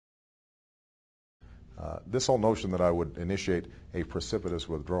This whole notion that I would initiate a precipitous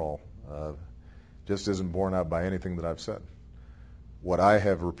withdrawal just isn't borne out by anything that I've said. What I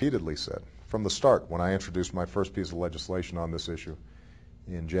have repeatedly said from the start, when I introduced my first piece of legislation on this issue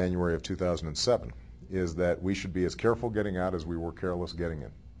in January of 2007, is that we should be as careful getting out as we were careless getting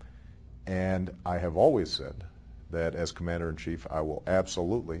in. And I have always said that as Commander-in-Chief, I will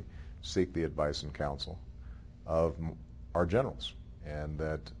absolutely seek the advice and counsel of our generals and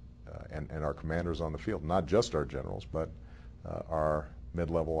that and our commanders on the field, not just our generals, but our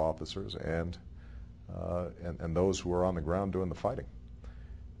mid-level officers and those who are on the ground doing the fighting.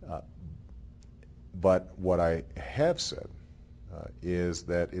 But what I have said is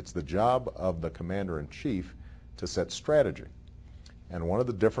that it's the job of the Commander-in-Chief to set strategy. And one of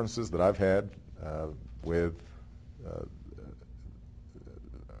the differences that I've had with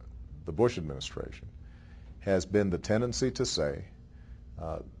the Bush administration has been the tendency to say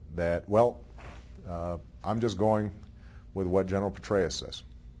that, well, I'm just going with what General Petraeus says,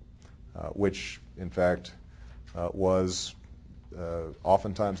 which in fact was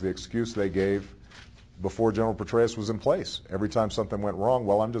oftentimes the excuse they gave before General Petraeus was in place. Every time something went wrong,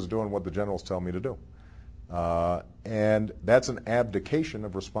 well, I'm just doing what the generals tell me to do. And that's an abdication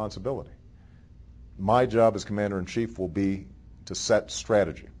of responsibility. My job as Commander-in-Chief will be to set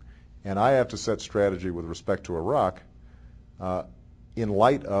strategy. And I have to set strategy with respect to Iraq in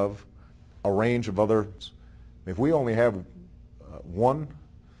light of a range of other. If we only have one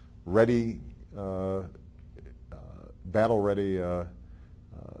ready, battle-ready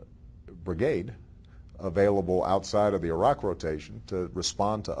brigade available outside of the Iraq rotation to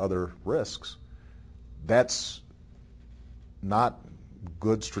respond to other risks, that's not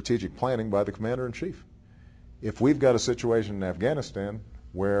good strategic planning by the Commander-in-Chief. If we've got a situation in Afghanistan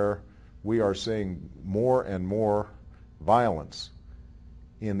where we are seeing more and more violence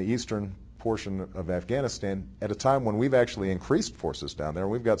in the eastern portion of Afghanistan at a time when we've actually increased forces down there,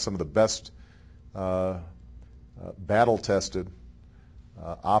 and we've got some of the best battle-tested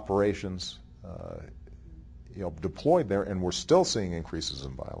operations deployed there, and we're still seeing increases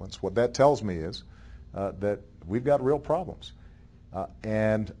in violence. What that tells me is that we've got real problems,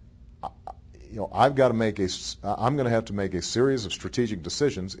 and I've got to make I'm going to have to make a series of strategic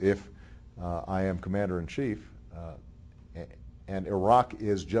decisions if I am Commander-in-Chief, and Iraq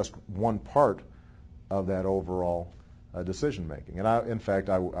is just one part of that overall decision making. And in fact,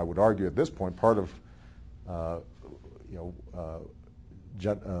 I would argue at this point part of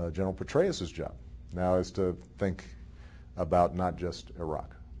General Petraeus' job now is to think about not just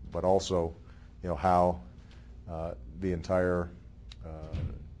Iraq, but also how the entire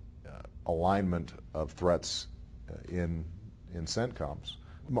alignment of threats in CENTCOMs.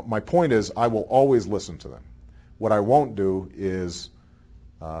 My point is, I will always listen to them. What I won't do is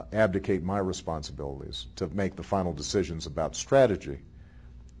abdicate my responsibilities to make the final decisions about strategy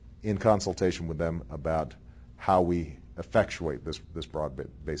in consultation with them about how we effectuate this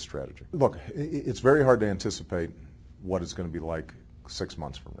broad-based strategy. Look, it's very hard to anticipate what it's going to be like 6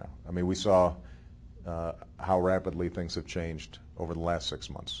 months from now. I mean, we saw how rapidly things have changed over the last 6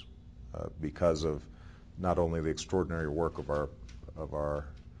 months because of not only the extraordinary work of our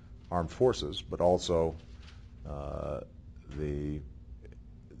armed forces, but also the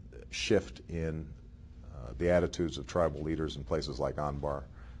shift in the attitudes of tribal leaders in places like Anbar,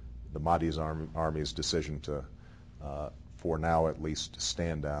 the Mahdi's army's decision to, for now at least,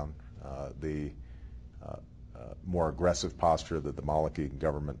 stand down, the more aggressive posture that the Maliki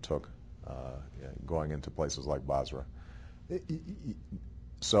government took going into places like Basra.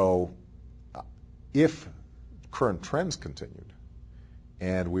 So if current trends continued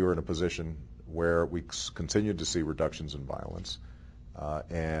and we were in a position where we continued to see reductions in violence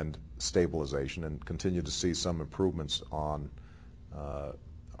and stabilization and continued to see some improvements on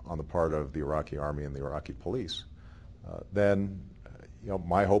the part of the Iraqi army and the Iraqi police, then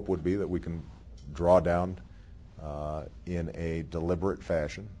my hope would be that we can draw down in a deliberate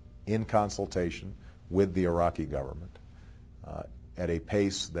fashion, in consultation with the Iraqi government, at a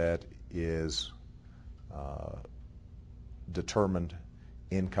pace that is determined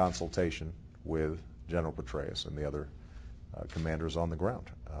in consultation with General Petraeus and the other commanders on the ground.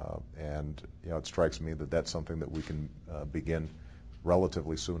 And it strikes me that that's something that we can begin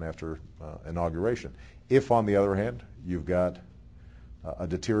relatively soon after inauguration. If, on the other hand, you've got a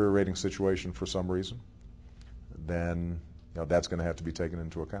deteriorating situation for some reason, then that's going to have to be taken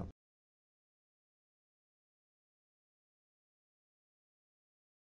into account.